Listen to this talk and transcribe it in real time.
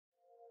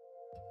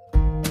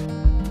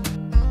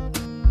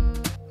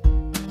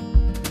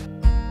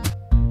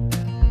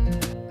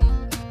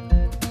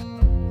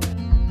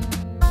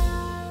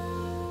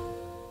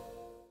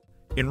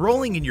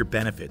Enrolling in your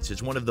benefits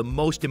is one of the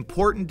most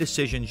important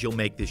decisions you'll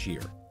make this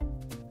year.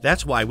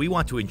 That's why we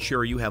want to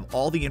ensure you have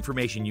all the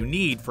information you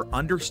need for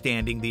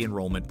understanding the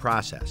enrollment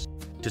process.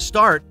 To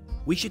start,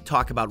 we should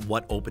talk about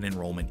what open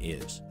enrollment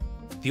is.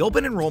 The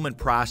open enrollment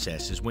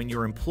process is when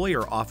your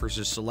employer offers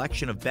a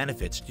selection of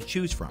benefits to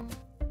choose from.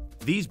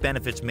 These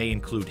benefits may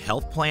include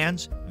health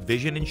plans,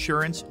 vision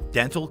insurance,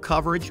 dental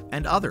coverage,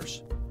 and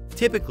others.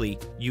 Typically,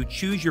 you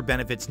choose your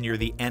benefits near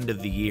the end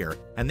of the year,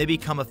 and they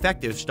become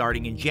effective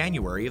starting in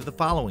January of the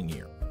following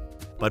year.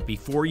 But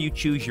before you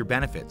choose your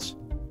benefits,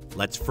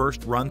 let's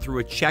first run through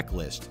a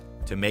checklist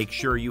to make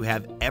sure you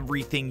have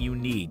everything you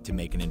need to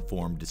make an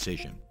informed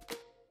decision.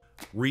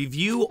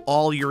 Review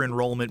all your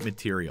enrollment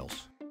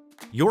materials.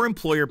 Your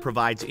employer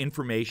provides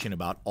information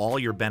about all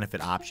your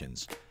benefit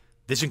options.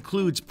 This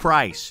includes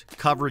price,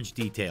 coverage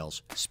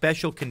details,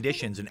 special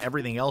conditions, and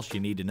everything else you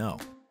need to know.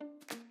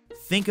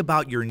 Think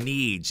about your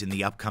needs in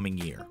the upcoming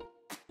year.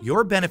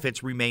 Your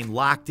benefits remain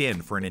locked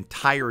in for an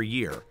entire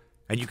year,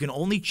 and you can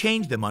only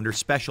change them under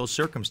special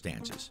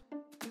circumstances.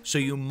 So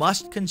you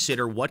must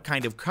consider what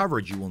kind of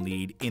coverage you will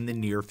need in the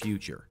near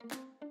future.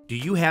 Do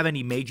you have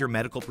any major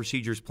medical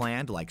procedures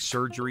planned, like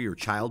surgery or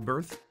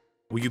childbirth?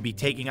 Will you be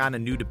taking on a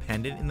new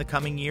dependent in the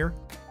coming year?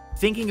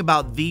 Thinking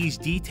about these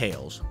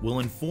details will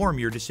inform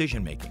your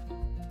decision-making.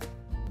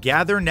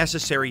 Gather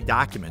necessary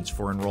documents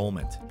for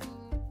enrollment.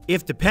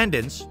 If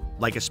dependents,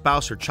 like a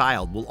spouse or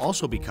child, will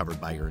also be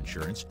covered by your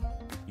insurance,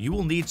 you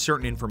will need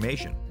certain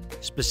information,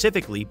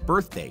 specifically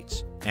birth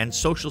dates and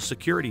social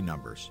security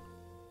numbers.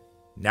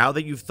 Now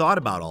that you've thought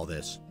about all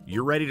this,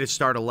 you're ready to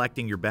start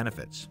electing your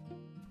benefits.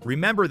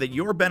 Remember that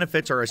your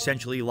benefits are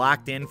essentially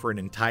locked in for an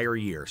entire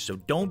year, so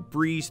don't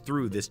breeze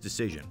through this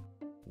decision.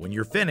 When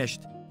you're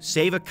finished,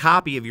 save a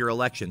copy of your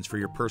elections for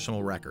your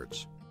personal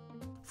records.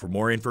 For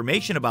more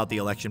information about the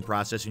election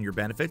process and your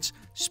benefits,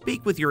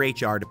 speak with your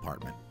HR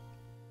department.